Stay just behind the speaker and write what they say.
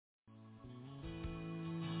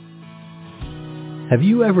Have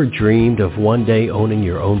you ever dreamed of one day owning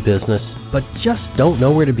your own business, but just don't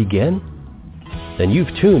know where to begin? Then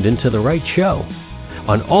you've tuned into the right show.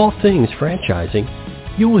 On All Things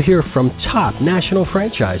Franchising, you will hear from top national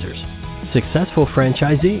franchisors, successful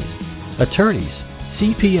franchisees, attorneys,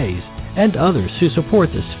 CPAs, and others who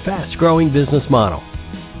support this fast-growing business model.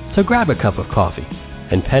 So grab a cup of coffee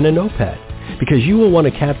and pen and notepad, because you will want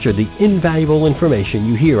to capture the invaluable information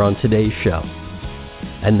you hear on today's show.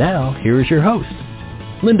 And now, here is your host,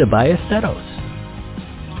 Linda Ballesteros.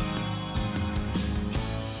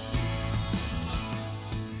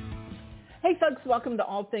 Hey folks, welcome to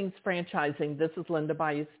All Things Franchising. This is Linda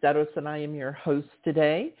Ballesteros and I am your host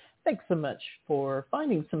today. Thanks so much for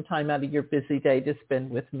finding some time out of your busy day to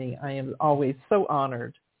spend with me. I am always so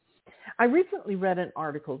honored. I recently read an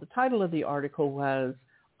article. The title of the article was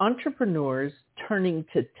Entrepreneurs Turning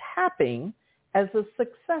to Tapping as a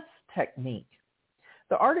Success Technique.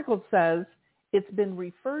 The article says it's been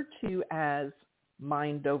referred to as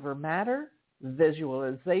mind over matter,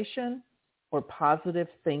 visualization, or positive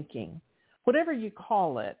thinking. Whatever you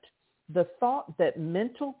call it, the thought that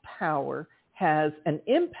mental power has an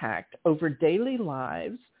impact over daily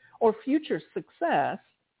lives or future success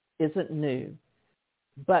isn't new.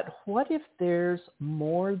 But what if there's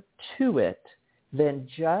more to it than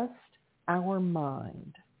just our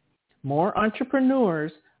mind? More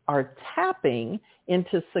entrepreneurs are tapping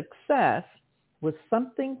into success with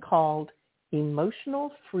something called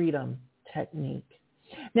emotional freedom technique.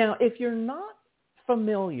 Now, if you're not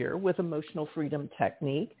familiar with emotional freedom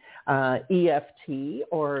technique, EFT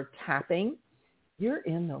or tapping, you're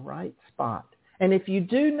in the right spot. And if you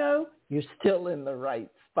do know, you're still in the right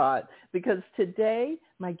spot, because today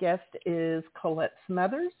my guest is Colette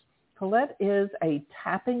Smethers. Colette is a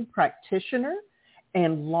tapping practitioner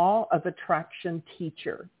and law of attraction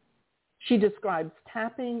teacher. She describes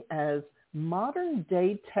tapping as modern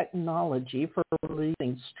day technology for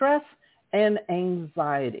relieving stress and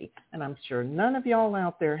anxiety. And I'm sure none of y'all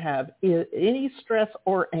out there have any stress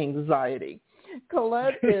or anxiety.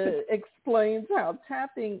 Colette explains how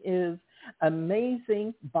tapping is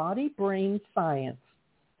amazing body-brain science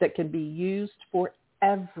that can be used for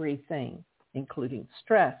everything, including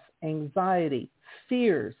stress, anxiety,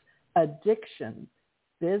 fears, addiction,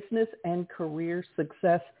 business and career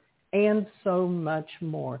success, and so much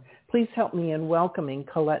more. Please help me in welcoming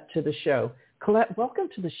Colette to the show. Colette, welcome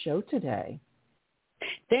to the show today.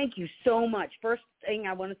 Thank you so much. First thing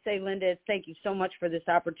I want to say, Linda, is thank you so much for this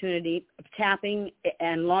opportunity. Tapping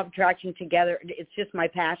and law of attraction together, it's just my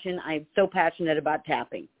passion. I'm so passionate about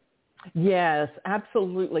tapping. Yes,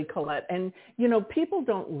 absolutely, Colette. And, you know, people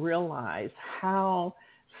don't realize how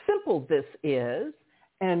simple this is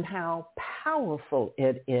and how powerful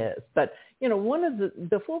it is. But, you know,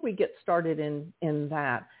 before we get started in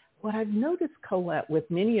that, what I've noticed, Colette, with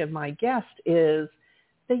many of my guests is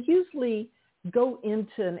they usually go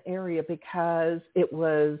into an area because it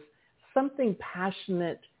was something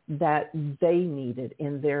passionate that they needed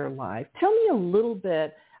in their life. Tell me a little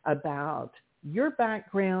bit about your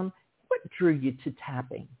background. What drew you to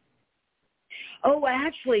tapping? Oh,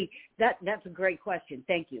 actually, that's a great question.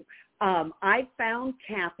 Thank you. I found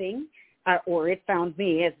tapping, or it found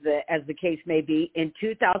me, as the case may be, in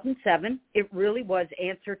 2007. It really was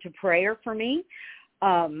answer to prayer for me.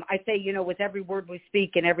 I say, you know, with every word we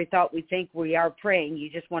speak and every thought we think, we are praying. You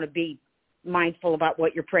just want to be mindful about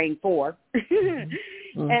what you're praying for.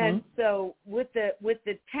 Mm-hmm. And so with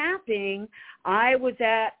the tapping, I was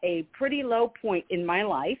at a pretty low point in my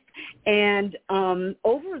life. And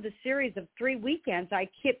over the series of 3 weekends, I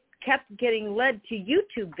kept getting led to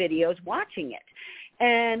YouTube videos watching it.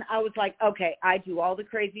 And I was like, okay, I do all the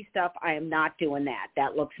crazy stuff. I am not doing that.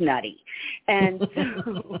 That looks nutty. And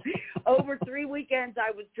so over 3 weekends, I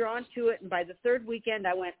was drawn to it. And by the third weekend,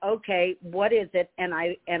 I went, okay, what is it? And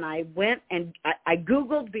I went and I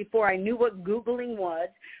Googled before I knew what Googling was.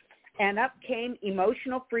 And up came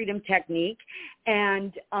Emotional Freedom Technique.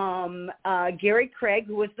 And Gary Craig,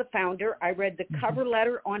 who was the founder, I read the cover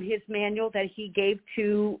letter on his manual that he gave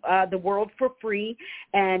to the world for free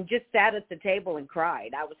and just sat at the table and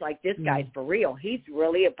cried. I was like, this guy's for real. He's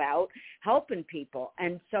really about helping people.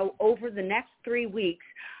 And so over the next 3 weeks,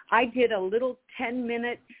 I did a little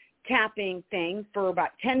 10-minute tapping thing for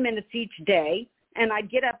about 10 minutes each day. And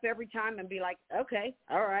I'd get up every time and be like, okay,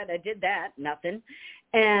 all right, I did that, nothing.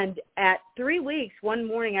 And at 3 weeks, one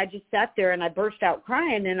morning, I just sat there and I burst out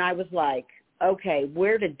crying. And I was like, okay,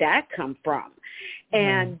 where did that come from?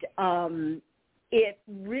 And it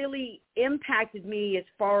really impacted me as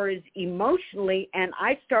far as emotionally. And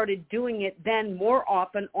I started doing it then more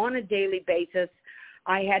often on a daily basis.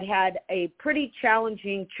 I had a pretty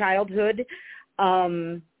challenging childhood.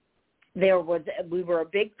 We were a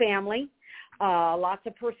big family, lots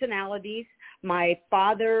of personalities. My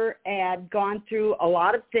father had gone through a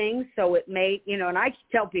lot of things, so it made, and I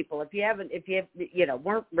tell people, if you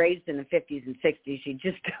weren't raised in the 50s and 60s, you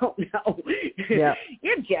just don't know. Yep.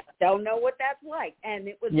 You just don't know what that's like. And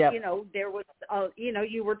it was, yep. There was,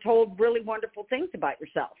 you were told really wonderful things about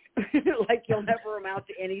yourself, like you'll never amount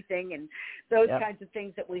to anything and those yep. kinds of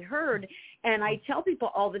things that we heard. And I tell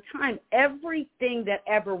people all the time, everything that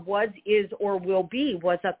ever was, is, or will be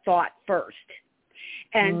was a thought first.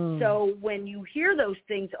 And so when you hear those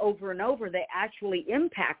things over and over, they actually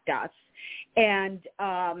impact us. And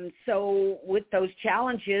so with those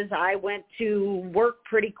challenges, I went to work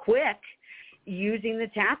pretty quick using the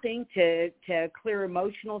tapping to clear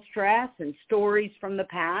emotional stress and stories from the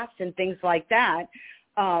past and things like that,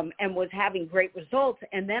 and was having great results.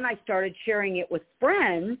 And then I started sharing it with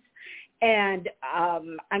friends. And,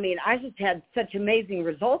 I just had such amazing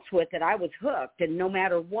results with it. I was hooked. And no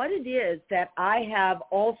matter what it is that I have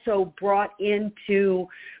also brought into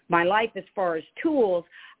my life as far as tools,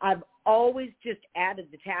 I've always just added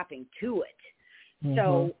the tapping to it. Mm-hmm.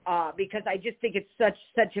 So because I just think it's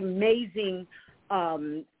such amazing,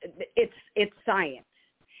 it's science.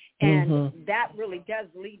 And that really does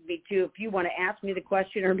lead me to, if you want to ask me the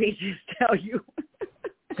question or me just tell you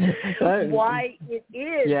why it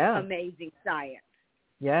is amazing science.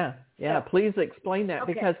 Yeah. So, please explain that,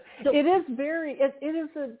 because it is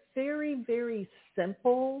a very, very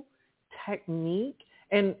simple technique.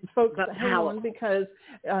 And folks, hang on, because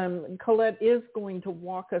Colette is going to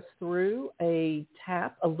walk us through a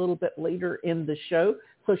tap a little bit later in the show,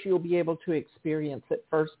 so she'll be able to experience it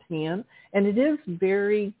firsthand. And it is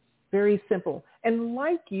very, very simple. And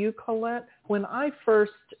like you, Colette, when I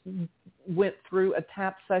first went through a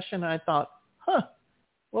tap session, I thought,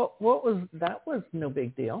 what was that? Was no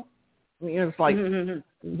big deal. It's like,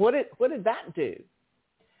 what did that do?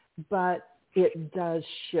 But it does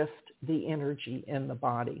shift the energy in the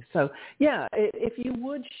body. So, if you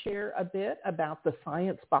would share a bit about the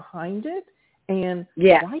science behind it and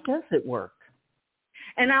why does it work?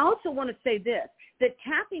 And I also want to say this, that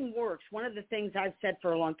tapping works. One of the things I've said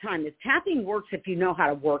for a long time is tapping works if you know how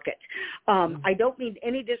to work it. I don't mean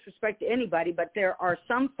any disrespect to anybody, but there are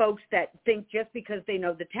some folks that think just because they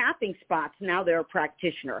know the tapping spots, now they're a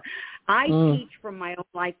practitioner. I teach from my own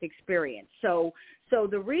life experience. So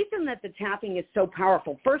the reason that the tapping is so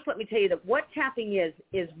powerful, first let me tell you that what tapping is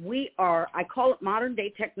I call it modern day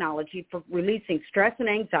technology for releasing stress and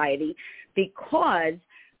anxiety, because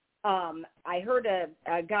I heard a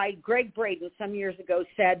guy, Greg Braden, some years ago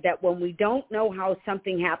said that when we don't know how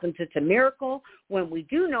something happens, it's a miracle. When we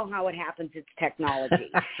do know how it happens, it's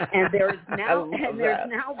technology. And there's now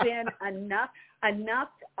been enough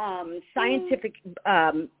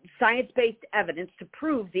science-based evidence to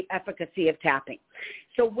prove the efficacy of tapping.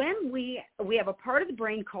 So when we have a part of the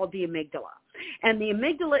brain called the amygdala, and the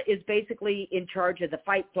amygdala is basically in charge of the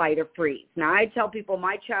fight, flight, or freeze. Now, I tell people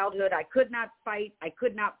my childhood, I could not fight, I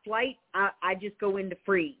could not flight, I just go into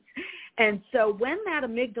freeze. And so when that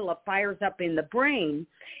amygdala fires up in the brain,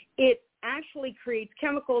 it actually creates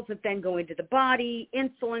chemicals that then go into the body,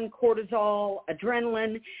 insulin, cortisol,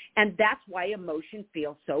 adrenaline, and that's why emotion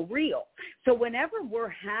feels so real. So whenever we're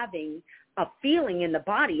having a feeling in the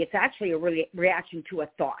body, it's actually a reaction to a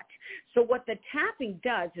thought. So what the tapping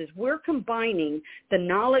does is we're combining the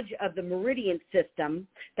knowledge of the meridian system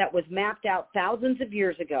that was mapped out thousands of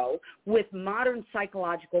years ago with modern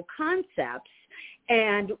psychological concepts,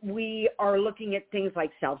 and we are looking at things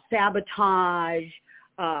like self-sabotage.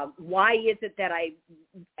 Why is it that I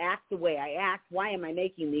act the way I act? Why am I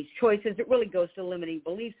making these choices? It really goes to limiting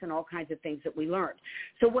beliefs and all kinds of things that we learned.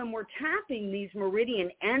 So when we're tapping these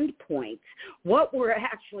meridian endpoints, what we're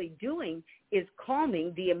actually doing is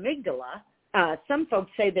calming the amygdala. Some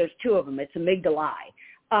folks say there's two of them. It's amygdalae.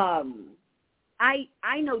 I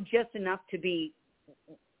know just enough to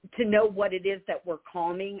know what it is that we're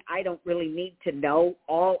calming. I don't really need to know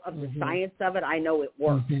all of the science of it. I know it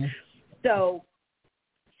works.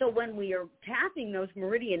 So when we are tapping those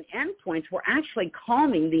meridian endpoints, we're actually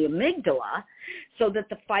calming the amygdala so that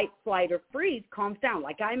the fight, flight, or freeze calms down.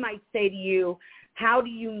 Like I might say to you, how do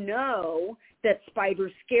you know that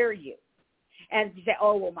spiders scare you? And you say,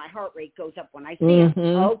 oh, well, my heart rate goes up when I see them.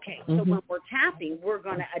 Okay, so when we're tapping, we're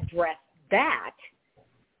going to address that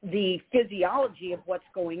the physiology of what's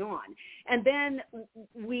going on. And then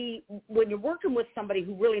when you're working with somebody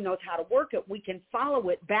who really knows how to work it, we can follow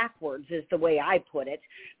it backwards is the way I put it,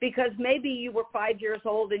 because maybe you were 5 years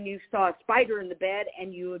old and you saw a spider in the bed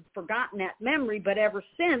and you had forgotten that memory, but ever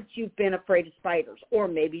since you've been afraid of spiders, or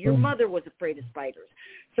maybe your mother was afraid of spiders.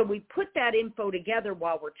 So we put that info together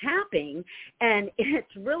while we're tapping, and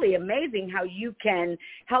it's really amazing how you can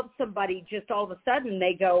help somebody just all of a sudden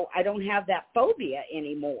they go, I don't have that phobia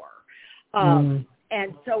anymore. And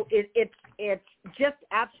so it's just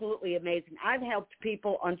absolutely amazing. I've helped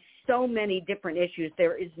people on so many different issues.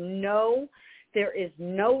 There is no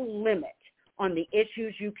limit on the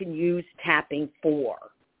issues you can use tapping for.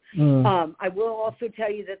 I will also tell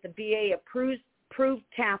you that the VA approved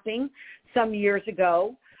tapping some years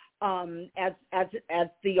ago as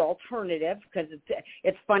the alternative, because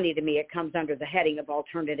it's funny to me. It comes under the heading of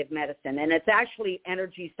alternative medicine, and it's actually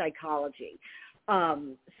energy psychology.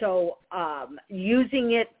 So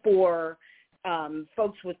using it for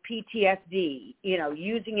folks with PTSD,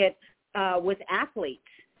 using it with athletes,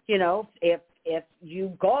 if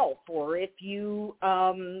you golf or if you,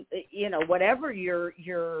 whatever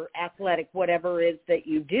your athletic, whatever it is that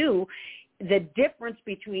you do, the difference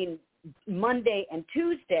between Monday and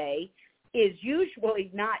Tuesday is usually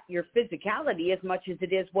not your physicality as much as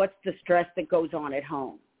it is what's the stress that goes on at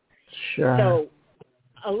home. Sure. So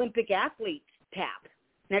Olympic athletes tap.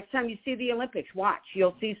 Next time you see the Olympics, watch.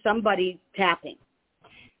 You'll see somebody tapping.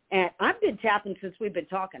 And I've been tapping since we've been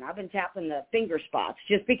talking. I've been tapping the finger spots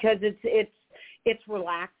just because it's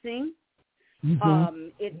relaxing.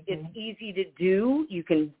 It's easy to do. You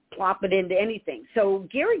can plop it into anything. So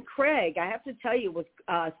Gary Craig, I have to tell you, was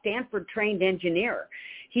a Stanford-trained engineer.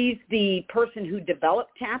 He's the person who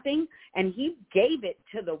developed tapping, and he gave it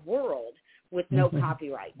to the world with no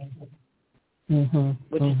copyright,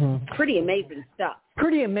 which is pretty amazing stuff.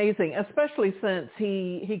 Pretty amazing, especially since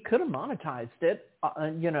he could have monetized it,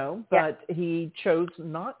 but he chose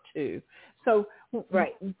not to. So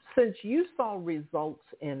since you saw results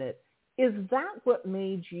in it, is that what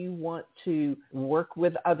made you want to work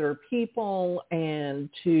with other people and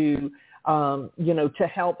to, to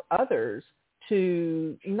help others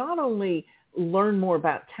to not only learn more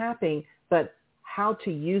about tapping, but how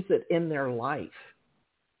to use it in their life?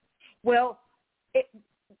 Well,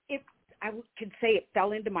 I could say it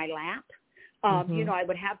fell into my lap. I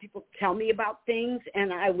would have people tell me about things,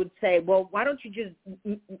 and I would say, well, why don't you just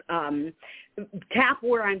tap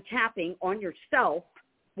where I'm tapping on yourself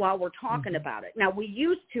while we're talking about it. Now, we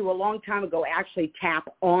used to, a long time ago, actually tap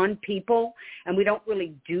on people, and we don't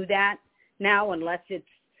really do that now unless it's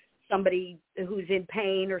somebody who's in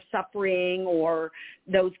pain or suffering or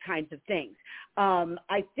those kinds of things.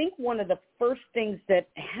 I think one of the first things that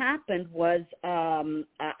happened was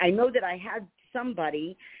I know that I had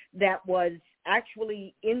somebody that was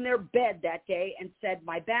actually in their bed that day and said,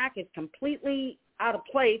 my back is completely out of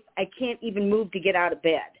place. I can't even move to get out of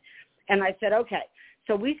bed. And I said, okay.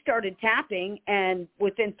 So we started tapping, and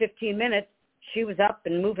within 15 minutes, she was up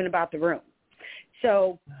and moving about the room.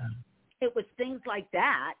 So it was things like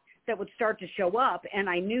that would start to show up, and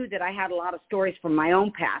I knew that I had a lot of stories from my own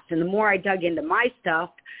past. And the more I dug into my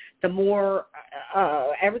stuff, the more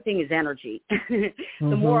everything is energy. The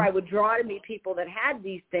more I would draw to me people that had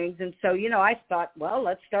these things. And so, I thought, well,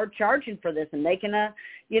 let's start charging for this and making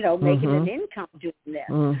making an income doing this.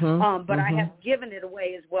 But I have given it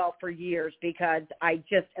away as well for years because I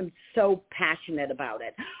just am so passionate about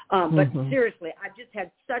it. But seriously, I've just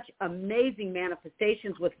had such amazing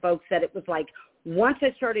manifestations with folks that it was like, once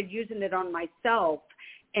I started using it on myself,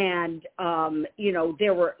 and,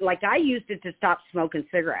 there were, like, I used it to stop smoking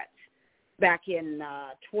cigarettes back in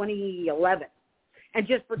 2011. And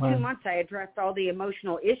just for 2 months, I addressed all the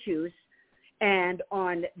emotional issues. And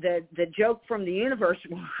on the joke from the universe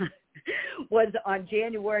was on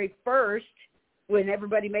January 1st, when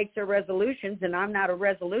everybody makes their resolutions, and I'm not a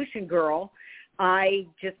resolution girl, I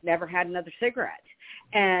just never had another cigarette.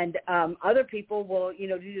 And other people will,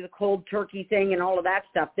 do the cold turkey thing and all of that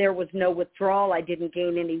stuff. There was no withdrawal. I didn't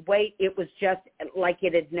gain any weight. It was just like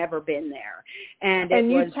it had never been there. And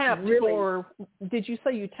you tapped for, did you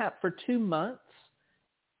say you tapped for 2 months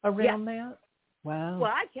around that? Wow.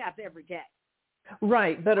 Well, I tap every day.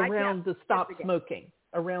 Right, but around the stop smoking,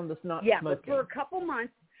 around the not smoking. Yeah, but for a couple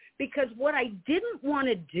months, because what I didn't want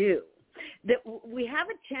to do, that we have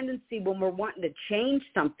a tendency when we're wanting to change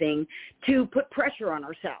something to put pressure on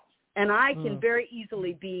ourselves. And I can very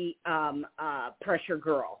easily be a pressure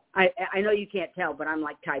girl. I know you can't tell, but I'm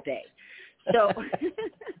like type A. So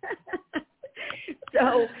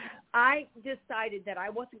I decided that I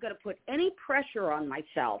wasn't going to put any pressure on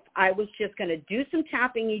myself. I was just going to do some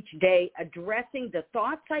tapping each day, addressing the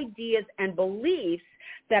thoughts, ideas, and beliefs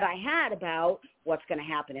that I had about what's going to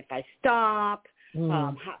happen if I stop.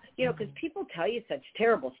 Because people tell you such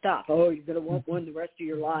terrible stuff. Oh, you're going to want one the rest of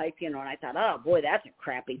your life, and I thought, oh, boy, that's a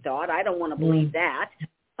crappy thought. I don't want to believe that.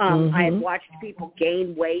 I had watched people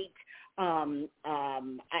gain weight.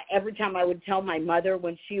 Every time I would tell my mother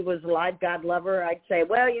when she was alive, God love her, I'd say,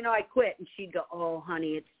 well, I quit. And she'd go, oh,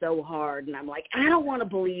 honey, it's so hard. And I'm like, I don't want to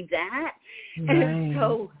believe that. Right. And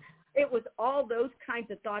so it was all those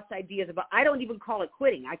kinds of thoughts, ideas about, I don't even call it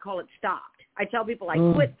quitting. I call it stopped. I tell people I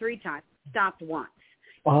quit 3 times, stopped once.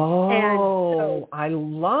 Oh, and so, I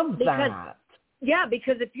love that. Yeah,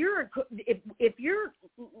 because if you're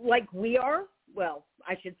like we are, well,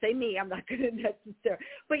 I should say me, I'm not going to necessarily,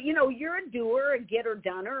 but you're a doer, a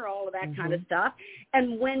getter-doner, all of that kind of stuff.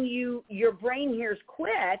 And when your brain hears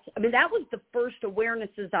quit, I mean, that was the first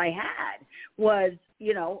awarenesses I had was,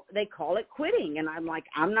 they call it quitting. And I'm like,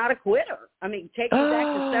 I'm not a quitter. I mean, take me back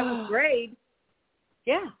to 7th grade.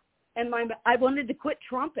 Yeah. And I wanted to quit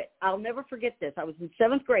trumpet. I'll never forget this. I was in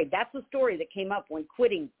 7th grade. That's the story that came up when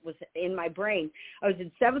quitting was in my brain. I was in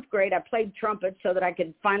 7th grade. I played trumpet so that I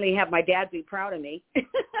could finally have my dad be proud of me.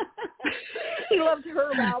 He loved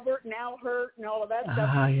Herb Albert and Al Hurt and all of that stuff.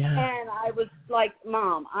 Yeah. And I was like,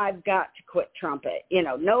 Mom, I've got to quit trumpet.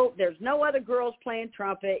 No, there's no other girls playing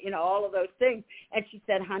trumpet, all of those things. And she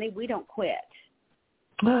said, honey, we don't quit.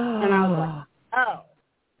 And I was like, oh.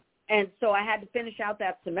 And so I had to finish out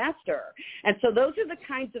that semester. And so those are the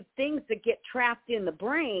kinds of things that get trapped in the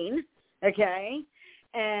brain, okay,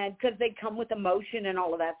 and because they come with emotion and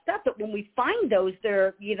all of that stuff. But when we find those,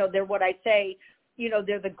 they're what I say,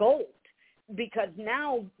 they're the gold. Because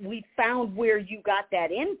now we found where you got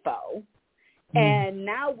that info. And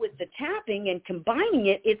now with the tapping and combining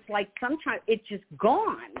it, it's like sometimes it's just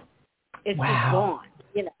gone. It's just gone,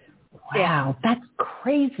 Wow, that's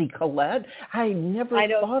crazy, Colette. I never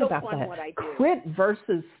thought about that. Quit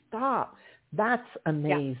versus stop. That's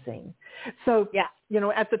amazing. Yeah.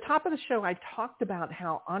 So, at the top of the show, I talked about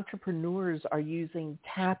how entrepreneurs are using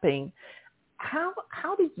tapping. How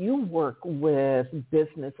do you work with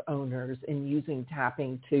business owners in using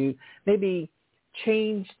tapping to maybe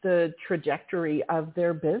change the trajectory of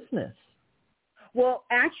their business? Well,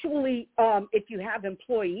 actually, if you have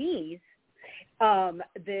employees,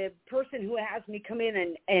 the person who has me come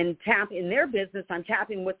in and tap in their business, I'm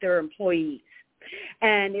tapping with their employees.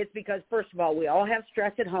 And it's because, first of all, we all have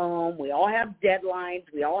stress at home. We all have deadlines.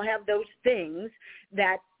 We all have those things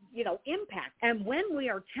that, impact. And when we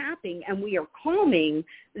are tapping and we are calming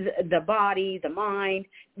the body, the mind,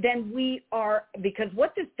 then we are, because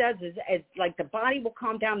what this does is like the body will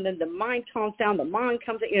calm down, then the mind calms down, the mind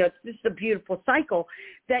comes, it's just a beautiful cycle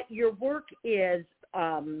that your work is,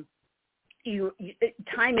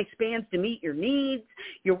 time expands to meet your needs.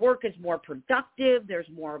 Your work is more productive. There's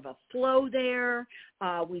more of a flow there.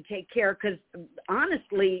 We take care because,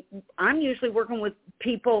 honestly, I'm usually working with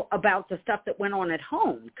people about the stuff that went on at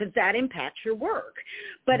home because that impacts your work.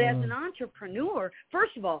 But as an entrepreneur,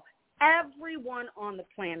 first of all, everyone on the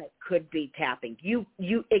planet could be tapping.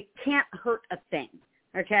 It can't hurt a thing.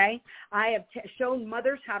 Okay, I have shown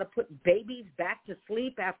mothers how to put babies back to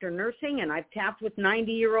sleep after nursing, and I've tapped with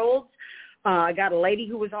 90-year-olds. I got a lady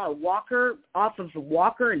who was on a walker, off of the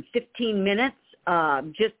walker in 15 minutes,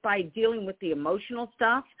 just by dealing with the emotional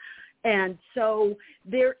stuff. And so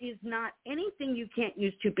there is not anything you can't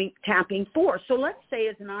use to be tapping for. So let's say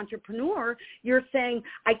as an entrepreneur, you're saying,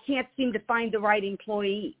 I can't seem to find the right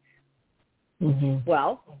employee.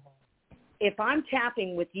 Well, if I'm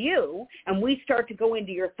tapping with you and we start to go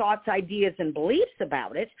into your thoughts, ideas, and beliefs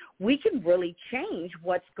about it, we can really change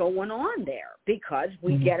what's going on there because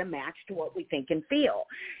we get a match to what we think and feel.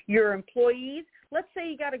 Your employees, let's say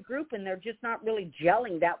you got a group and they're just not really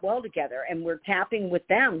gelling that well together and we're tapping with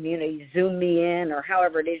them. You Zoom me in or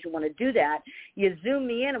however it is you want to do that. You Zoom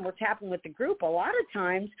me in and we're tapping with the group. A lot of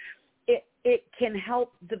times it can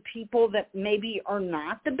help the people that maybe are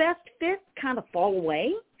not the best fit kind of fall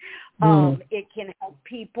away. It can help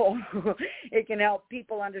people. It can help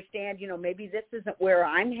people understand, maybe this isn't where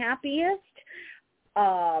I'm happiest.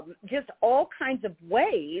 Just all kinds of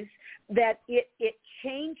ways that it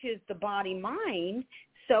changes the body mind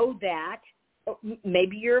so that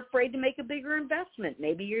maybe you're afraid to make a bigger investment.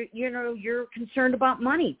 Maybe you're concerned about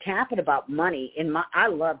money. Tapping about money. I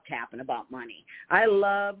love tapping about money. I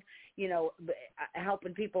love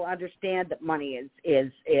helping people understand that money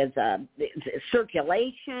is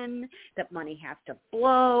circulation, that money has to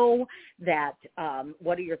flow, that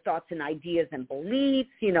what are your thoughts and ideas and beliefs,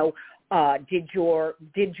 Did your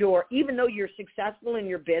even though you're successful in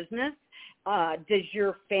your business, does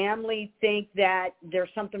your family think that there's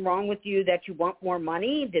something wrong with you, that you want more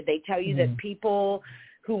money? Did they tell you that people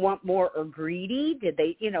who want more are greedy? Did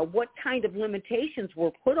they, what kind of limitations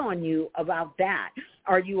were put on you about that?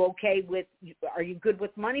 Are you good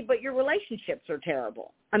with money, but your relationships are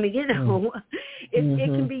terrible? I mean, it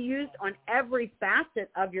can be used on every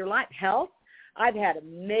facet of your life. Health, I've had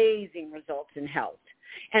amazing results in health.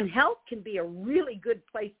 And health can be a really good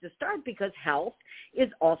place to start because health is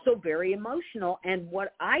also very emotional. And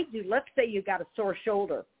what I do, let's say you got a sore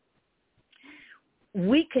shoulder.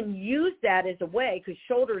 We can use that as a way, because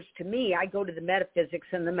shoulders, to me, I go to the metaphysics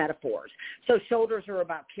and the metaphors. So shoulders are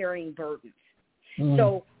about carrying burdens.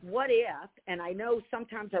 So what if, and I know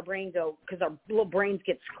sometimes our brain because our little brains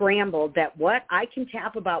get scrambled, that I can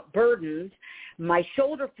tap about burdens, my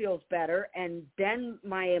shoulder feels better, and then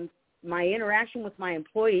my interaction with my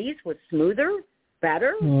employees was smoother,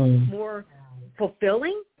 better, more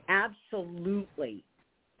fulfilling? Absolutely.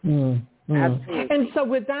 Absolutely. And so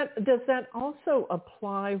with that, does that also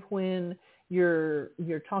apply when you're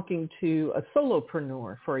talking to a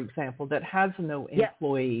solopreneur, for example, that has no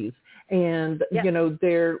employees and,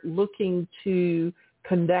 they're looking to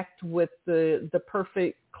connect with the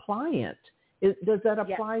perfect client? Does that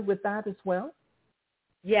apply with that as well?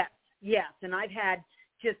 Yes. And I've had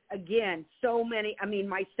just, again, so many,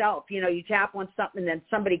 myself, you tap on something and then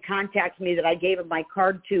somebody contacts me that I gave them my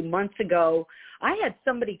card to months ago. I had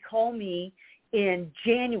somebody call me in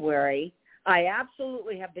January. I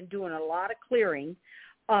absolutely have been doing a lot of clearing,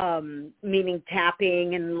 meaning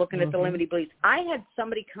tapping and looking at the limiting beliefs. I had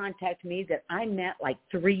somebody contact me that I met like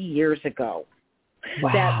 3 years ago.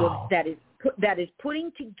 Wow. That is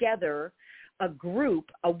putting together a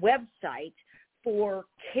group, a website for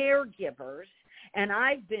caregivers. And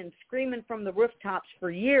I've been screaming from the rooftops for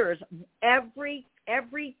years, every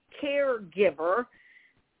caregiver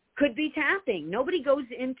could be tapping. Nobody goes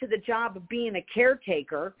into the job of being a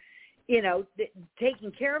caretaker,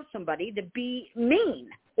 taking care of somebody to be mean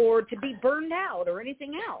or to be burned out or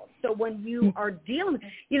anything else. So when you are dealing,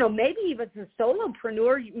 maybe even as a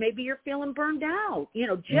solopreneur, maybe you're feeling burned out,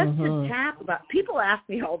 just to tap about. People ask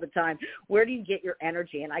me all the time, where do you get your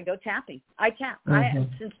energy? And I go tapping. I tap.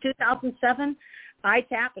 Since 2007, I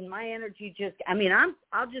tap, and my energy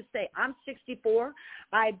I'll just say I'm 64.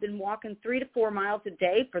 I've been walking 3 to 4 miles a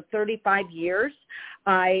day for 35 years.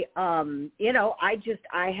 I have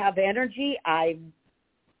energy. I'm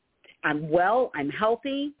well. I'm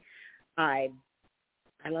healthy. I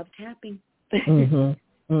love tapping. Now,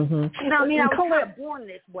 I was kind of born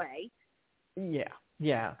this way. Yeah.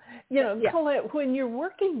 Colette, when you're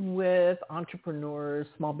working with entrepreneurs,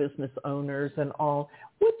 small business owners and all,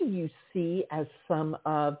 what do you see as some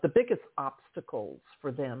of the biggest obstacles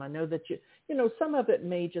for them? I know that some of it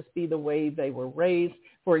may just be the way they were raised.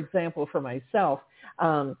 For example, for myself,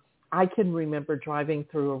 I can remember driving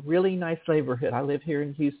through a really nice neighborhood. I live here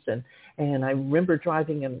in Houston, and I remember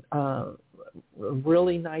driving in a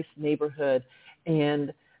really nice neighborhood,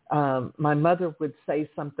 and my mother would say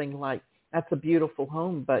something like, "That's a beautiful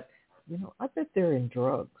home, but, I bet they're in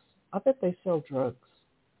drugs. I bet they sell drugs."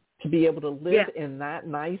 To be able to live in that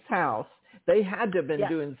nice house, they had to have been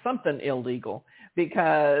doing something illegal,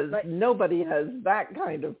 because nobody has that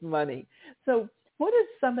kind of money. So what are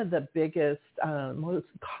some of the biggest, most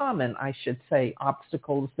common, I should say,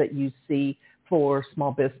 obstacles that you see for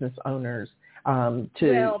small business owners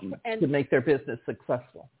to make their business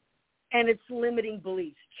successful? And it's limiting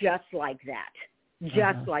beliefs just like that.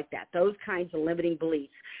 Just like that, those kinds of limiting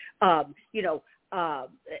beliefs.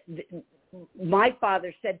 My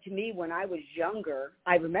father said to me when I was younger,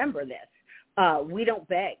 I remember this, we don't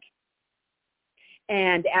beg.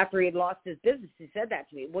 And after he had lost his business, he said that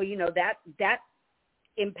to me. Well, that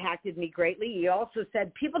impacted me greatly. He also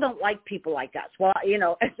said, people don't like people like us. Well,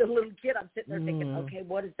 as a little kid, I'm sitting there thinking, okay,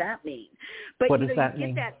 what does that mean? But, what does that you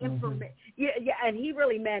mean? get that information. Yeah, and he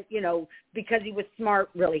really meant, because he was smart,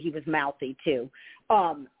 really, he was mouthy too,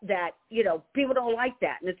 that, people don't like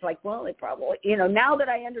that. And it's like, well, they probably, now that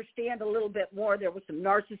I understand a little bit more, there was some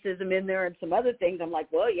narcissism in there and some other things. I'm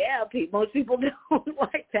like, well, yeah, most people don't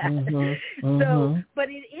like that. So, but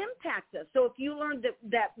it impacts us. So if you learn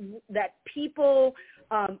that people,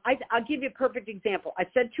 I'll give you a perfect example. I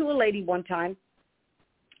said to a lady one time,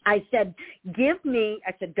 I said,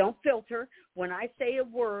 don't filter. When I say a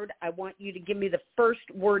word, I want you to give me the first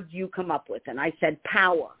word you come up with. And I said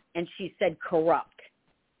power. And she said corrupt.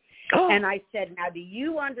 Oh. And I said, now, do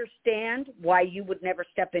you understand why you would never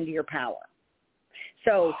step into your power?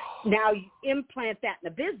 So now you implant that in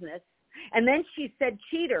the business. And then she said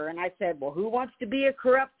cheater, and I said, well, who wants to be a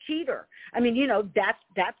corrupt cheater? I mean,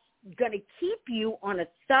 that's going to keep you on a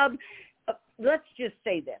let's just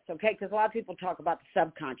say this, okay, because a lot of people talk about the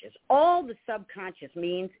subconscious. All the subconscious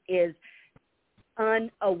means is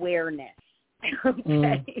unawareness.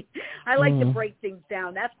 Okay. I like to break things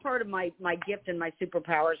down. That's part of my gift and my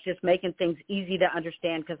superpower is just making things easy to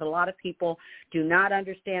understand, because a lot of people do not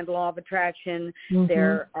understand law of attraction.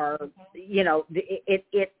 There are,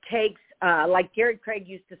 it takes, like Gary Craig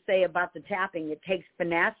used to say about the tapping, it takes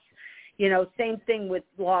finesse. Same thing with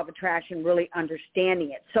law of attraction, really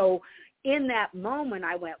understanding it. So in that moment,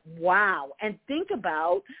 I went, wow. And think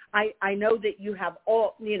about, I know that you have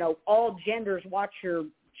all genders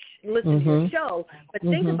listen to your show, but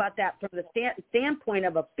think about that from the standpoint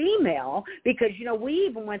of a female, because, we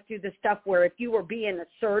even went through the stuff where if you were being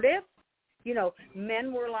assertive,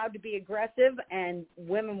 men were allowed to be aggressive and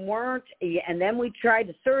women weren't. And then we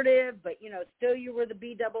tried assertive, but, still you were the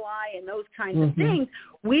BII and those kinds of things.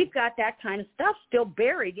 We've got that kind of stuff still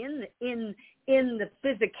buried in the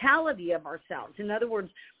physicality of ourselves. In other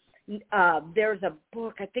words, there's a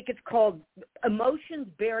book, I think it's called Emotions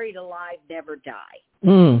Buried Alive Never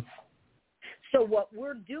Die. So what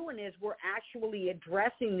we're doing is we're actually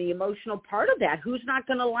addressing the emotional part of that. Who's not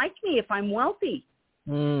going to like me if I'm wealthy?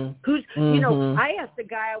 I asked the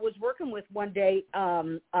guy I was working with one day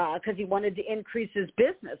because he wanted to increase his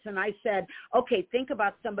business. And I said, okay, think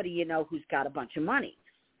about somebody who's got a bunch of money.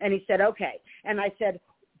 And he said, okay. And I said,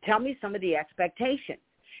 tell me some of the expectations.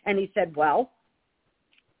 And he said, well,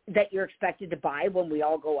 that you're expected to buy when we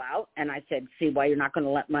all go out. And I said, see why you're not going to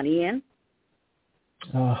let money in?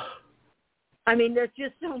 I mean, there's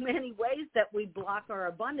just so many ways that we block our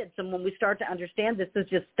abundance. And when we start to understand this is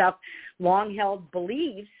just stuff, long-held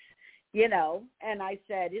beliefs, and I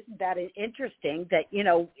said, isn't that interesting that,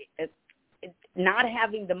 not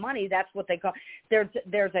having the money, that's what they call,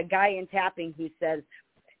 there's a guy in tapping who says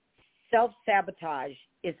self-sabotage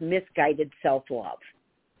is misguided self-love.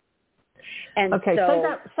 And okay,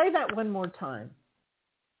 so, say that one more time.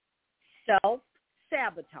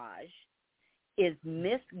 Self-sabotage is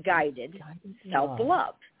misguided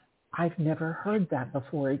self-love. I've never heard that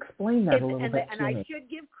before. Explain that a little bit to me. And I should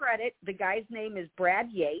give credit. The guy's name is Brad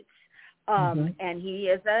Yates, and he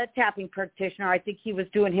is a tapping practitioner. I think he was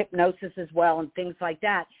doing hypnosis as well and things like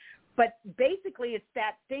that. But basically it's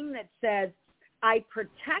that thing that says, I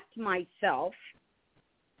protect myself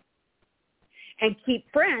and keep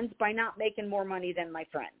friends by not making more money than my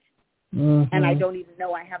friends. And I don't even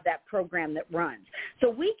know I have that program that runs. So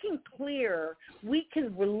we can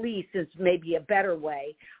release is maybe a better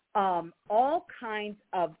way, all kinds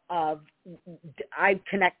of I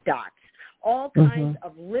connect dots, all kinds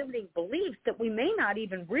of limiting beliefs that we may not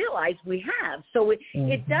even realize we have. So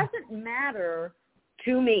it doesn't matter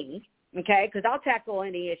to me, okay, because I'll tackle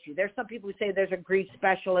any issue. There's some people who say there's a grief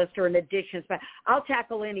specialist or an addiction specialist. I'll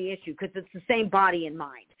tackle any issue because it's the same body and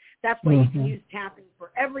mind. That's why you can use tapping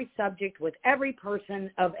for every subject with every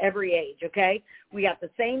person of every age, okay? We got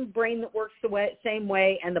the same brain that works the same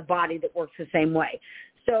way and the body that works the same way.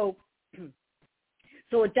 So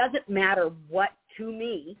it doesn't matter what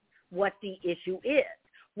the issue is.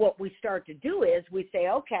 What we start to do is we say,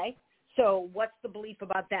 okay, so what's the belief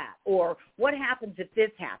about that? Or what happens if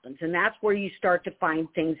this happens? And that's where you start to find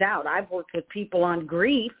things out. I've worked with people on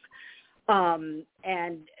grief and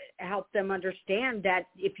help them understand that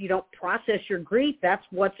if you don't process your grief, that's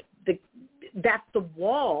the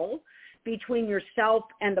wall between yourself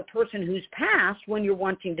and the person who's passed when you're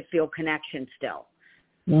wanting to feel connection still.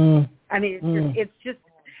 I mean, it's just,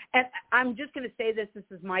 and I'm just going to say this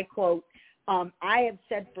is my quote. I have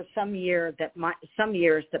said for some years that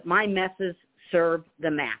my messes serve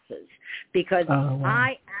the masses, because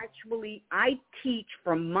I teach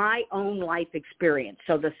from my own life experience.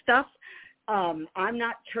 So the stuff, I'm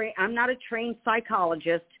not a trained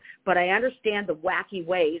psychologist, but I understand the wacky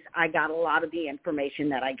ways I got a lot of the information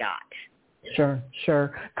that I got. Sure.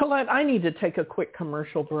 Colette, I need to take a quick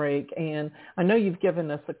commercial break, and I know you've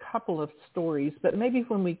given us a couple of stories, but maybe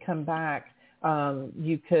when we come back,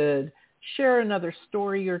 you could share another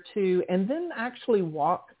story or two and then actually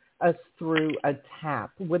walk us through a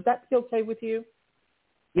tap. Would that be okay with you?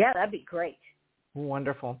 Yeah, that'd be great.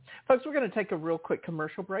 Wonderful. Folks, we're going to take a real quick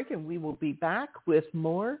commercial break, and we will be back with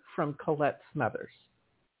more from Colette Smethers.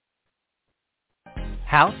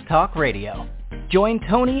 House Talk Radio. Join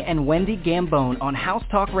Tony and Wendy Gambone on House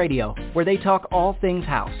Talk Radio, where they talk all things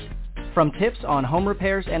house. From tips on home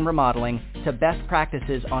repairs and remodeling to best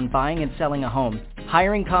practices on buying and selling a home,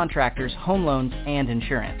 hiring contractors, home loans, and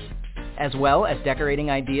insurance, as well as decorating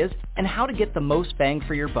ideas and how to get the most bang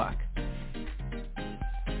for your buck.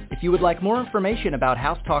 If If you would like more information about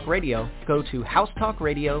House Talk Radio, go to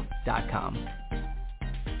housetalkradio.com.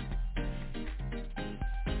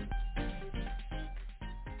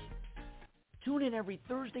 Tune in every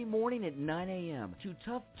Thursday morning at 9 a.m. to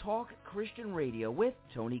Tough Talk Christian Radio with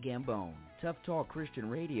Tony Gambone. Tough Talk Christian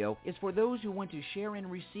Radio is for those who want to share and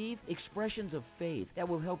receive expressions of faith that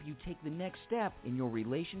will help you take the next step in your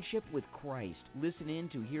relationship with Christ. Listen in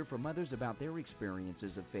to hear from others about their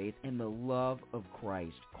experiences of faith and the love of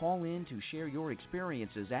Christ. Call in to share your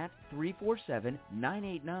experiences at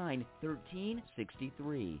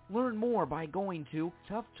 347-989-1363. Learn more by going to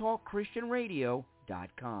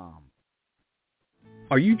toughtalkchristianradio.com.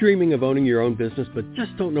 Are you dreaming of owning your own business but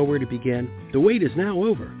just don't know where to begin? The wait is now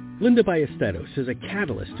over. Linda Ballesteros is a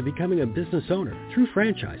catalyst to becoming a business owner through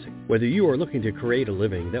franchising. Whether you are looking to create a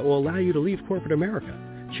living that will allow you to leave corporate America,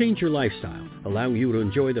 change your lifestyle, allowing you to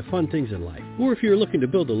enjoy the fun things in life, or if you're looking to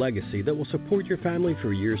build a legacy that will support your family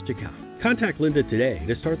for years to come. Contact Linda today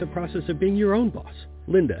to start the process of being your own boss.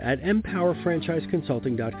 Linda at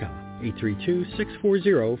empowerfranchiseconsulting.com,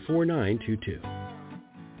 832-640-4922.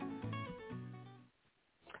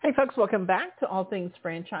 Hey folks, welcome back to All Things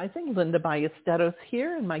Franchising. Linda Ballesteros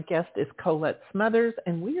here, and my guest is Colette Smethers,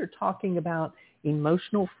 and we are talking about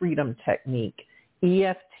emotional freedom technique,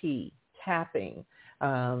 EFT, tapping.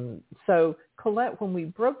 So Colette, when we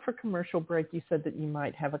broke for commercial break, you said that you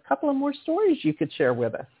might have a couple of more stories you could share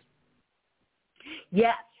with us.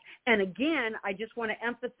 Yes. And again, I just want to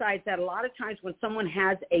emphasize that a lot of times when someone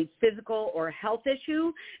has a physical or health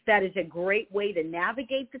issue, that is a great way to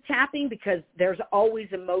navigate the tapping because there's always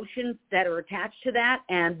emotions that are attached to that.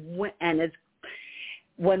 And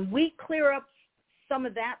when we clear up some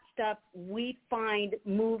of that stuff, we find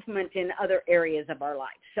movement in other areas of our life.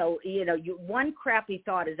 So, one crappy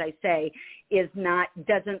thought, as I say,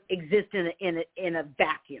 doesn't exist in a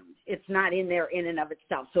vacuum. It's not in there in and of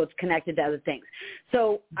itself. So it's connected to other things.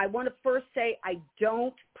 So I want to first say I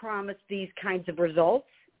don't promise these kinds of results,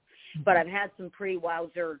 but I've had some pretty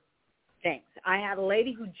wowzer things. I had a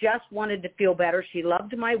lady who just wanted to feel better. She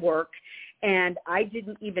loved my work, and I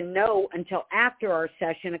didn't even know until after our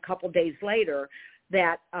session a couple days later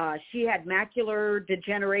that she had macular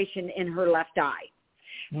degeneration in her left eye.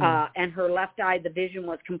 And her left eye, the vision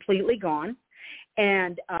was completely gone.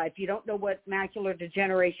 And if you don't know what macular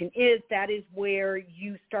degeneration is, that is where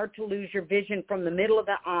you start to lose your vision from the middle of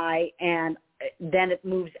the eye, and then it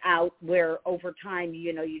moves out where over time,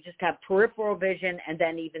 you just have peripheral vision, and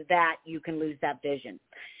then even that, you can lose that vision.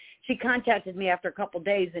 She contacted me after a couple of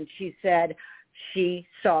days, and she said she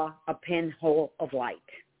saw a pinhole of light.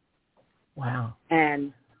 Wow.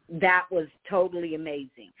 And that was totally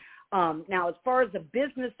amazing. Now, as far as a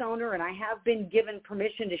business owner, and I have been given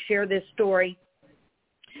permission to share this story,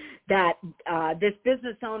 that this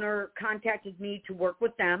business owner contacted me to work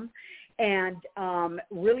with them, and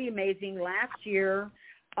really amazing. Last year,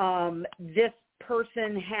 this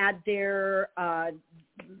person had their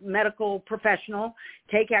medical professional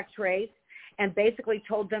take x-rays and basically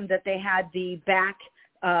told them that they had the back,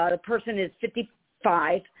 the person is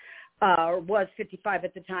 55, was 55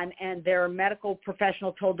 at the time, and their medical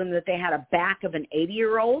professional told them that they had a back of an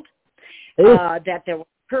 80-year-old, that there was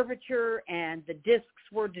curvature and the discs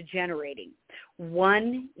were degenerating.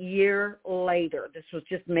 1 year later, this was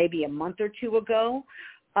just maybe a month or two ago,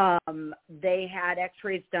 they had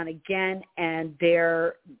x-rays done again, and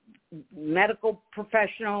their medical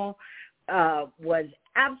professional was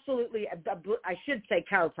absolutely, I should say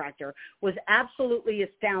chiropractor, was absolutely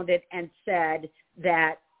astounded and said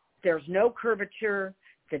that there's no curvature,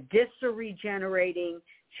 the discs are regenerating.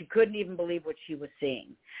 She couldn't even believe what she was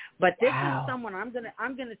seeing. But this is someone I'm gonna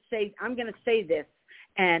say this,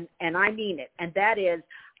 and I mean it, and that is,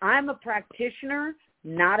 I'm a practitioner,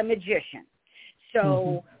 not a magician.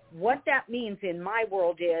 So what that means in my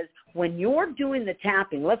world is when you're doing the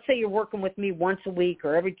tapping, let's say you're working with me once a week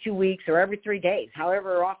or every 2 weeks or every 3 days,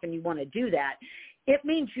 however often you want to do that, it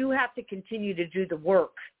means you have to continue to do the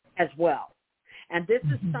work as well. And this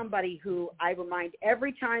is somebody who I remind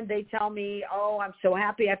every time they tell me, oh, I'm so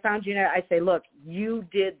happy I found you. I say, look, you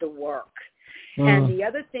did the work. And the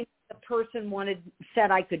other thing the person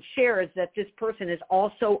said I could share is that this person is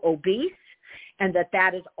also obese, and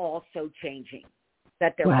that is also changing,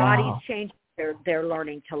 that their body's changing. They're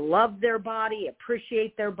learning to love their body,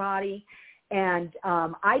 appreciate their body. And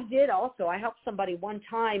I helped somebody one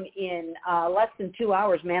time in less than 2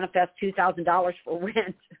 hours manifest $2,000 for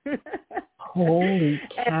rent. Holy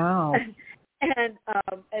cow. And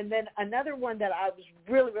And then another one that I was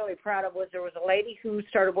really, really proud of was there was a lady who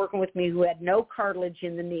started working with me who had no cartilage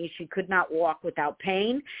in the knee. She could not walk without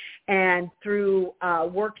pain. And through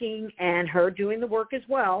working and her doing the work as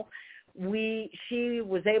well, she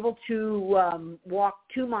was able to walk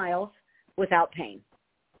 2 miles without pain.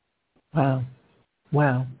 Wow.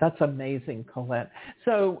 Wow, that's amazing, Colette.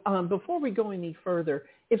 So before we go any further,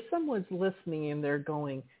 if someone's listening and they're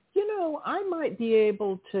going, I might be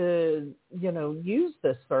able to, use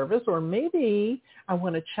this service, or maybe I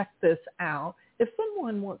want to check this out. If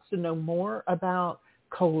someone wants to know more about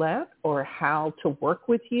Colette or how to work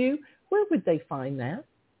with you, where would they find that?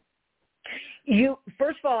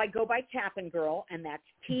 First of all, I go by Tappin' Girl, and that's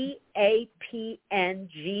TAPNGRL.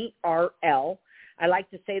 I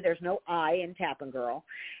like to say there's no I in Tappin' Girl.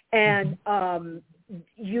 And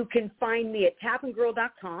you can find me at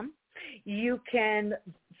tappinggirl.com. You can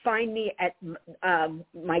find me at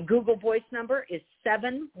my Google Voice number is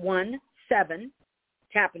 717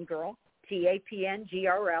 Tappin' Girl,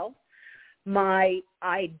 TAPNGRL.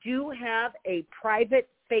 I do have a private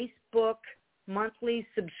Facebook monthly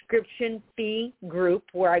subscription fee group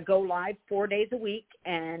where I go live 4 days a week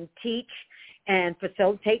and teach and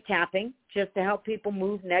facilitate tapping just to help people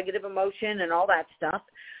move negative emotion and all that stuff.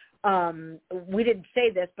 We didn't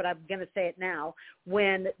say this, but I'm going to say it now.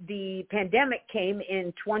 When the pandemic came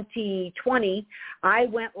in 2020, I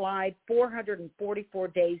went live 444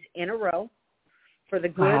 days in a row for the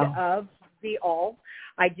good of the all.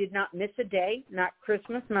 I did not miss a day, not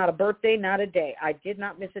Christmas, not a birthday, not a day. I did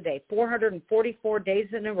not miss a day. 444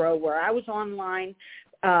 days in a row where I was online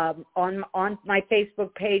on my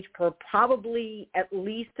Facebook page for probably at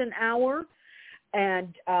least an hour,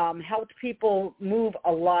 and helped people move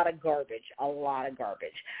a lot of garbage.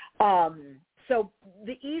 So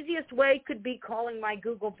the easiest way could be calling my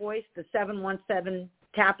Google Voice, the 717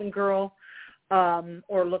 Tappin' Girl,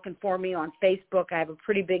 or looking for me on Facebook. I have a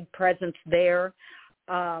pretty big presence there.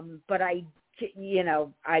 But I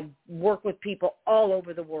work with people all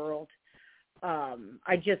over the world.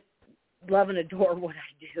 I just love and adore what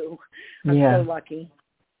I do. I'm so lucky.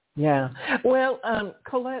 Yeah. Well,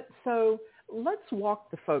 Colette, so let's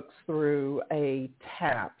walk the folks through a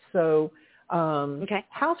tap. So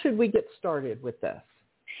how should we get started with this?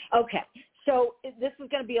 Okay. So this is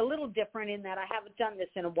going to be a little different in that I haven't done this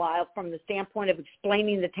in a while from the standpoint of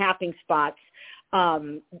explaining the tapping spots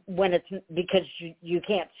when it's because you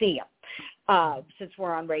can't see them since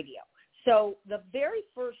we're on radio. So the very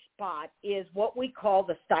first spot is what we call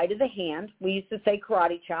the side of the hand. We used to say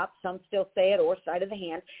karate chop. Some still say it, or side of the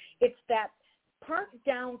hand. It's that part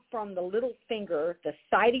down from the little finger, the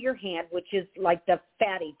side of your hand, which is like the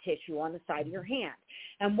fatty tissue on the side of your hand.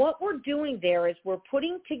 And what we're doing there is we're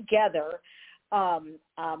putting together an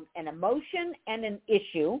emotion and an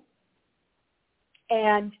issue.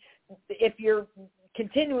 And if you're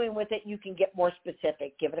continuing with it, you can get more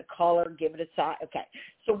specific. Give it a color, give it a size. Okay.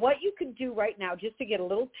 So what you can do right now, just to get a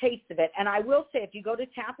little taste of it, and I will say if you go to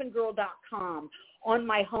tappinggirl.com on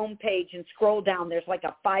my homepage and scroll down, there's like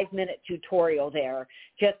a 5-minute tutorial there.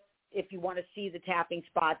 Just if you want to see the tapping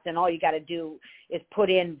spots, and all you got to do is put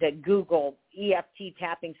in the Google EFT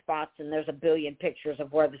tapping spots, and there's a billion pictures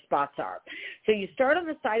of where the spots are. So you start on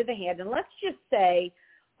the side of the hand, and let's just say,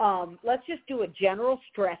 let's just do a general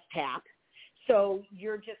stress tap. So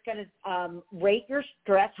you're just going to rate your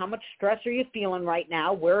stress. How much stress are you feeling right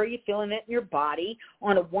now? Where are you feeling it in your body?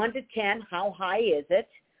 On a 1 to 10, how high is it?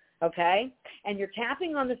 Okay? And you're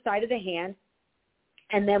tapping on the side of the hand.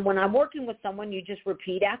 And then when I'm working with someone, you just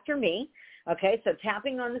repeat after me. Okay? So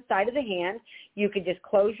tapping on the side of the hand, you can just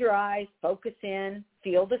close your eyes, focus in,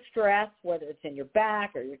 feel the stress, whether it's in your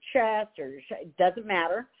back or your chest or it doesn't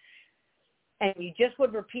matter. And you just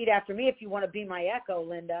would repeat after me if you want to be my echo,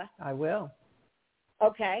 Linda. I will.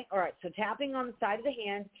 Okay, all right. So tapping on the side of the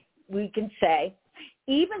hand, we can say,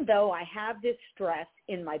 even though I have this stress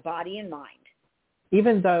in my body and mind.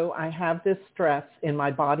 Even though I have this stress in my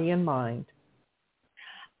body and mind.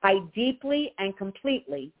 I deeply and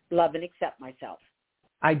completely love and accept myself.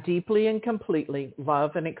 I deeply and completely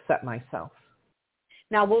love and accept myself.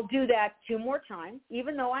 Now we'll do that 2 more times.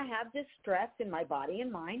 Even though I have this stress in my body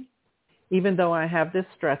and mind. Even though I have this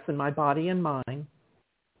stress in my body and mind.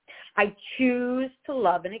 I choose to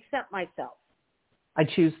love and accept myself. I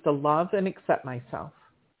choose to love and accept myself.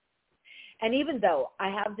 And even though I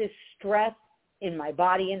have this stress in my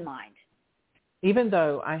body and mind. Even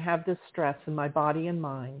though I have this stress in my body and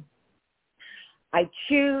mind. I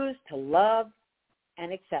choose to love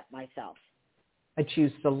and accept myself. I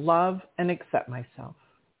choose to love and accept myself.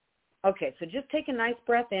 Okay, so just take a nice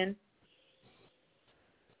breath in.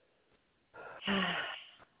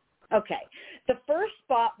 Okay. The first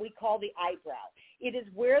spot we call the eyebrow. It is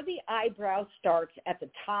where the eyebrow starts at the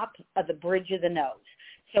top of the bridge of the nose.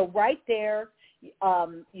 So right there,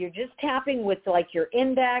 you're just tapping with like your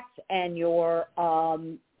index and your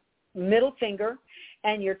middle finger,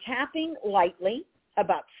 and you're tapping lightly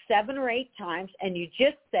about 7 or 8 times, and you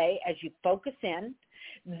just say, as you focus in,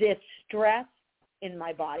 this stress in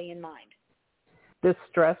my body and mind. This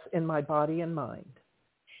stress in my body and mind.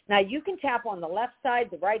 Now, you can tap on the left side,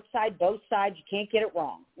 the right side, both sides. You can't get it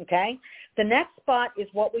wrong, okay? The next spot is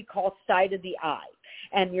what we call side of the eye.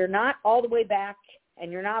 And you're not all the way back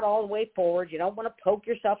and you're not all the way forward. You don't want to poke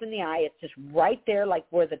yourself in the eye. It's just right there, like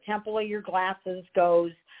where the temple of your glasses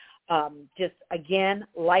goes. Just, again,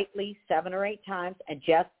 lightly 7 or 8 times, and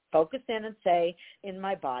just focus in and say, in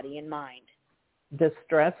my body and mind. The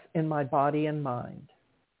stress in my body and mind.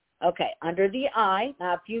 Okay, under the eye.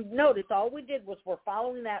 Now, if you notice, all we did was we're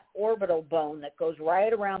following that orbital bone that goes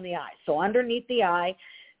right around the eye. So underneath the eye,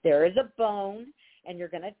 there is a bone, and you're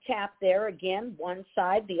going to tap there again, one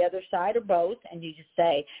side, the other side, or both, and you just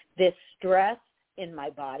say, this stress in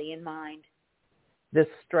my body and mind. This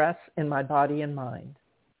stress in my body and mind.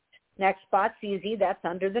 Next spot's easy. That's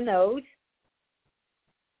under the nose.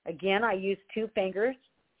 Again, I use 2 fingers.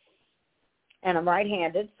 And I'm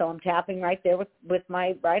right-handed, so I'm tapping right there with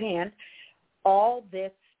my right hand. All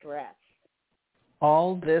this stress.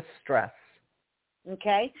 All this stress.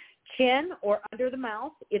 Okay? Chin or under the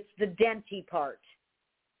mouth, it's the denty part.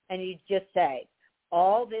 And you just say,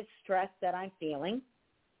 all this stress that I'm feeling.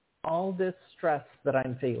 All this stress that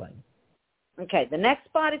I'm feeling. Okay, the next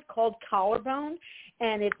spot is called collarbone,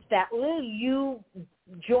 and it's that little U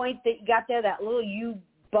joint that you got there, that little U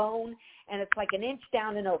bone, and it's like an inch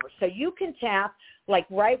down and over. So you can tap like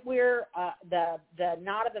right where the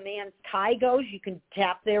knot of a man's tie goes. You can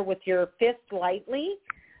tap there with your fist lightly.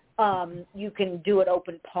 You can do it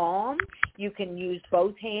open palm. You can use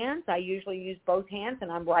both hands. I usually use both hands,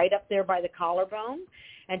 and I'm right up there by the collarbone,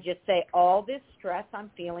 and just say, all this stress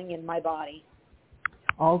I'm feeling in my body.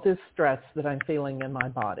 All this stress that I'm feeling in my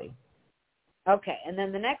body. Okay, and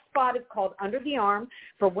then the next spot is called under the arm.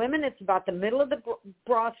 For women, it's about the middle of the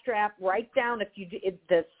bra strap, right down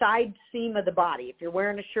the side seam of the body. If you're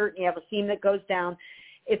wearing a shirt and you have a seam that goes down,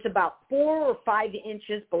 it's about 4 or 5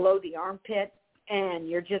 inches below the armpit, and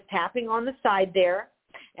you're just tapping on the side there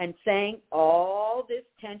and saying, all this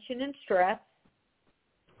tension and stress.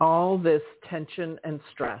 All this tension and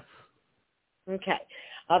stress. Okay,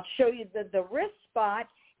 I'll show you the wrist spot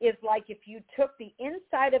is like if you took the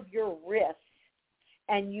inside of your wrist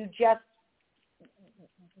and you just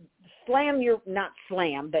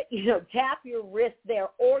tap your wrist there,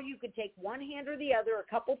 or you could take one hand or the other, a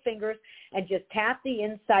couple fingers, and just tap the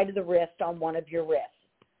inside of the wrist on one of your wrists.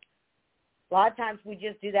 A lot of times we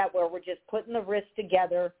just do that where we're just putting the wrist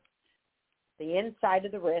together, the inside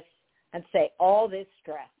of the wrist, and say, all this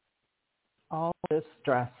stress. All this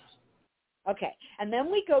stress. Okay, and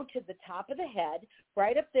then we go to the top of the head,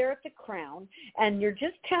 right up there at the crown, and you're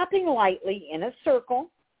just tapping lightly in a circle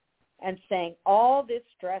and saying, all this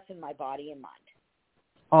stress in my body and mind.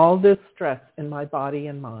 All this stress in my body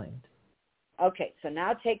and mind. Okay, so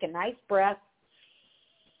now take a nice breath.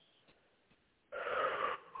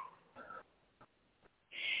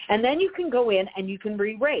 And then you can go in and you can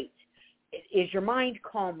re-rate. Is your mind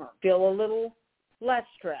calmer? Feel a little less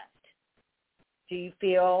stressed? Do you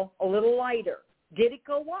feel a little lighter? Did it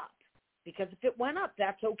go up? Because if it went up,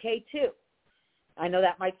 that's okay too. I know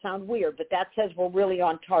that might sound weird, but that says we're really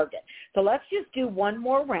on target. So let's just do one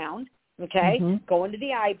more round, okay? Mm-hmm. Go into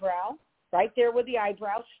the eyebrow, right there where the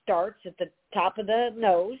eyebrow starts at the top of the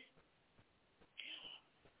nose.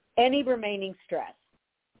 Any remaining stress?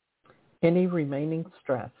 Any remaining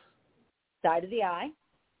stress? Side of the eye.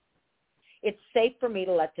 It's safe for me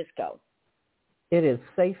to let this go. It is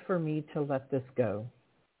safe for me to let this go.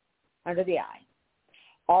 Under the eye.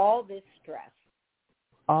 All this stress.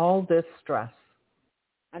 All this stress.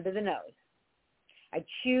 Under the nose. I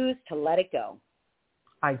choose to let it go.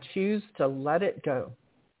 I choose to let it go.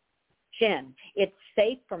 Chin. It's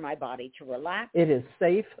safe for my body to relax. It is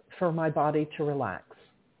safe for my body to relax.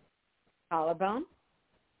 Collarbone.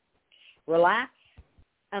 Relax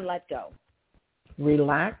and let go.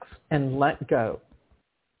 Relax and let go.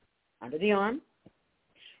 Under the arm.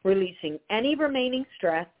 Releasing any remaining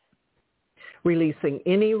stress. Releasing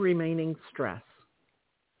any remaining stress.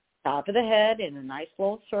 Top of the head in a nice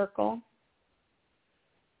little circle.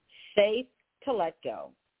 Safe to let go.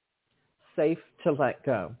 Safe to let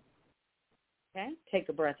go. Okay, take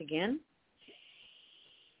a breath again.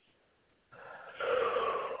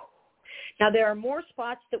 Now there are more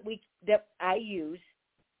spots that I use,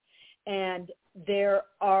 and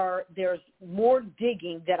there's more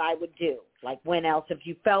digging that I would do. Like, when else have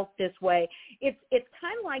you felt this way? It's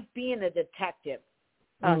kind of like being a detective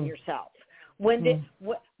on yourself. When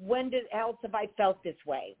else have I felt this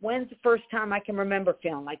way? When's the first time I can remember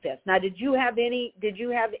feeling like this? Now, did you have any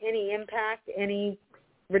impact, any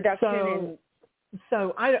reduction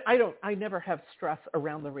So I never have stress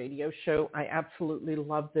around the radio show. I absolutely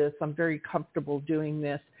love this. I'm very comfortable doing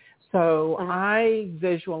this. So I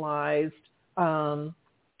visualized a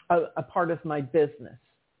part of my business.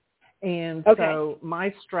 And so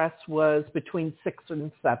my stress was between 6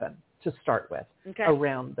 and 7 to start with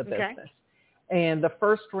around the business. And the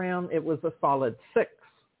first round, it was a solid 6.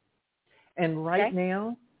 And right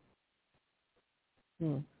now,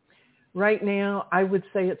 I would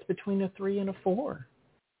say it's between a 3 and a 4.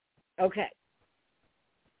 Okay.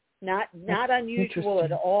 Not unusual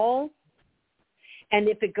at all. And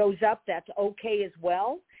if it goes up, that's okay as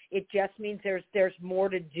well. It just means there's more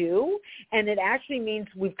to do. And it actually means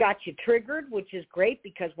we've got you triggered, which is great,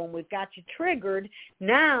 because when we've got you triggered,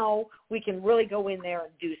 now we can really go in there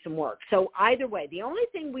and do some work. So either way, the only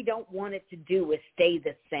thing we don't want it to do is stay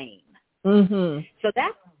the same. Mm-hmm.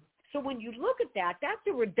 So when you look at that, that's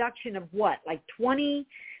a reduction of what, like 20,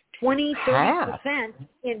 30%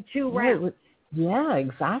 in 2 rounds. Yeah,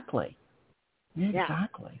 exactly.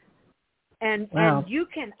 Exactly. And you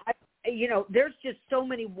can, there's just so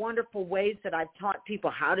many wonderful ways that I've taught people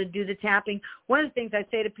how to do the tapping. One of the things I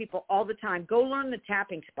say to people all the time, go learn the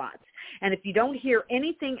tapping spots. And if you don't hear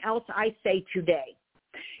anything else I say today,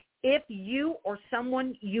 if you or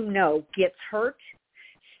someone you know gets hurt,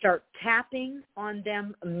 start tapping on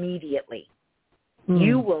them immediately.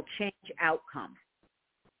 You will change outcome.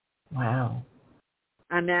 Wow.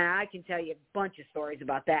 I mean, I can tell you a bunch of stories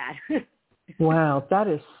about that. Wow, that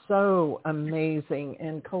is so amazing.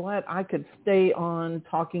 And Colette, I could stay on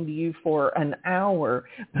talking to you for an hour,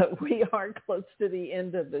 but we are close to the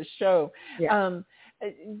end of the show. Yeah.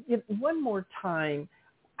 One more time,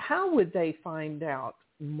 how would they find out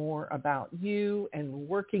more about you and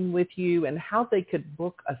working with you, and how they could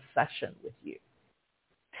book a session with you?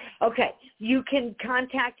 Okay, you can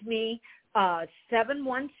contact me,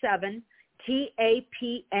 717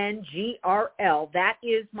 TAPNGRL. That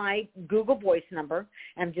is my Google Voice number,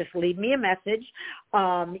 and just leave me a message.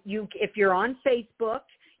 If you're on Facebook,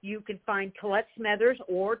 you can find Colette Smethers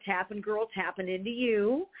or Tappin' Girl Tappin' Into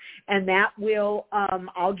You, and that will,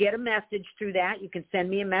 I'll get a message through that. You can send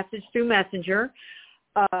me a message through Messenger.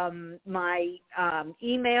 My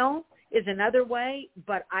email is another way,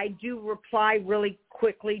 but I do reply really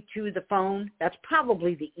quickly to the phone. That's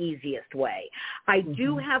probably the easiest way. I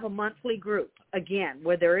do have a monthly group, again,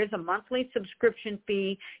 where there is a monthly subscription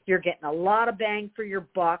fee. You're getting a lot of bang for your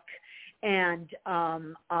buck. And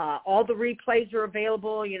all the replays are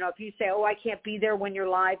available. If you say, I can't be there when you're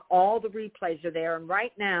live, all the replays are there. And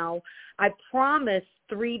right now, I promise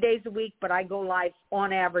 3 days a week, but I go live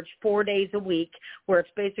on average 4 days a week, where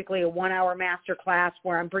it's basically a 1-hour master class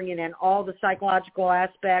where I'm bringing in all the psychological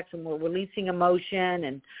aspects, and we're releasing emotion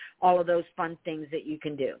and all of those fun things that you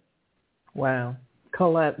can do. Wow.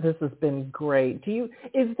 Colette, this has been great.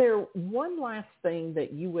 Is there one last thing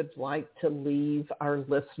that you would like to leave our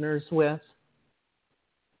listeners with?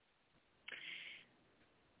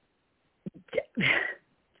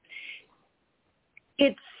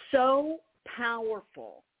 It's so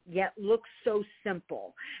powerful, yet looks so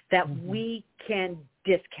simple, that we can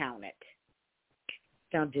discount it.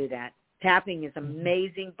 Don't do that. Tapping is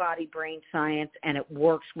amazing body-brain science, and it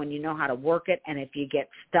works when you know how to work it. And if you get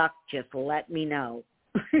stuck, just let me know.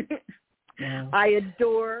 Yeah. I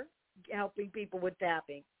adore helping people with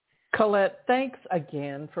tapping. Colette, thanks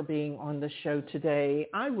again for being on the show today.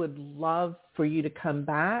 I would love for you to come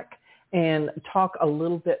back and talk a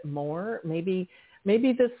little bit more, maybe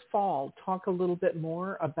this fall, talk a little bit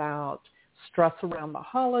more about stress around the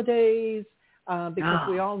holidays, because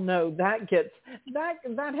we all know that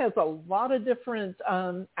has a lot of different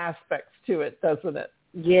aspects to it, doesn't it?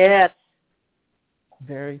 Yes.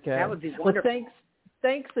 Very good. That would be wonderful. Well,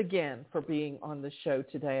 thanks again for being on the show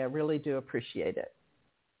today. I really do appreciate it.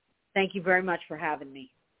 Thank you very much for having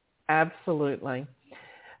me. Absolutely.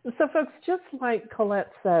 So, folks, just like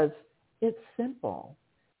Colette says, it's simple.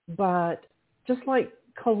 But just like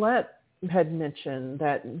Colette had mentioned,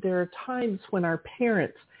 that there are times when our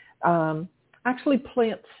parents actually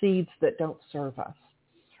plant seeds that don't serve us.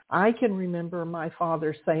 I can remember my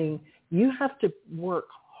father saying, you have to work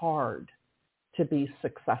hard to be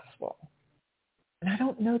successful. And I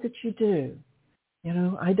don't know that you do.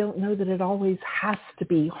 I don't know that it always has to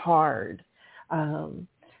be hard.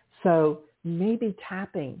 So maybe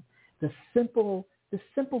tapping, the simple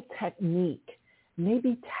technique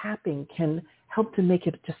maybe tapping can help to make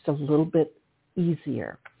it just a little bit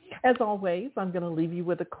easier. As always, I'm going to leave you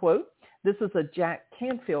with a quote. This is a Jack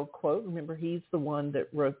Canfield quote. Remember, he's the one that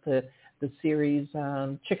wrote the series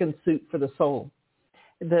Chicken Soup for the Soul.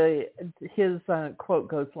 His quote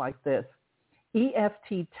goes like this: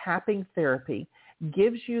 EFT tapping therapy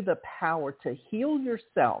gives you the power to heal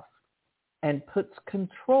yourself and puts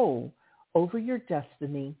control over your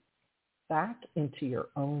destiny back into your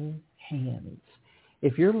own hands.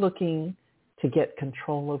 If you're looking to get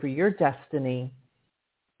control over your destiny,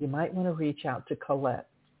 you might want to reach out to Colette.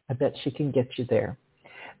 I bet she can get you there.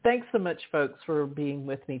 Thanks so much, folks, for being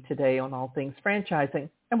with me today on All Things Franchising,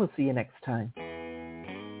 and we'll see you next time.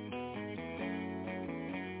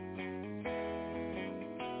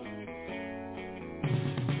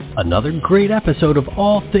 Another great episode of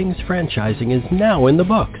All Things Franchising is now in the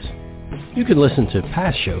books. You can listen to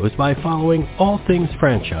past shows by following All Things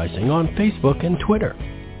Franchising on Facebook and Twitter.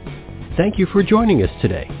 Thank you for joining us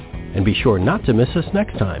today, and be sure not to miss us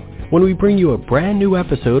next time when we bring you a brand new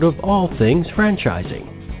episode of All Things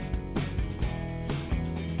Franchising.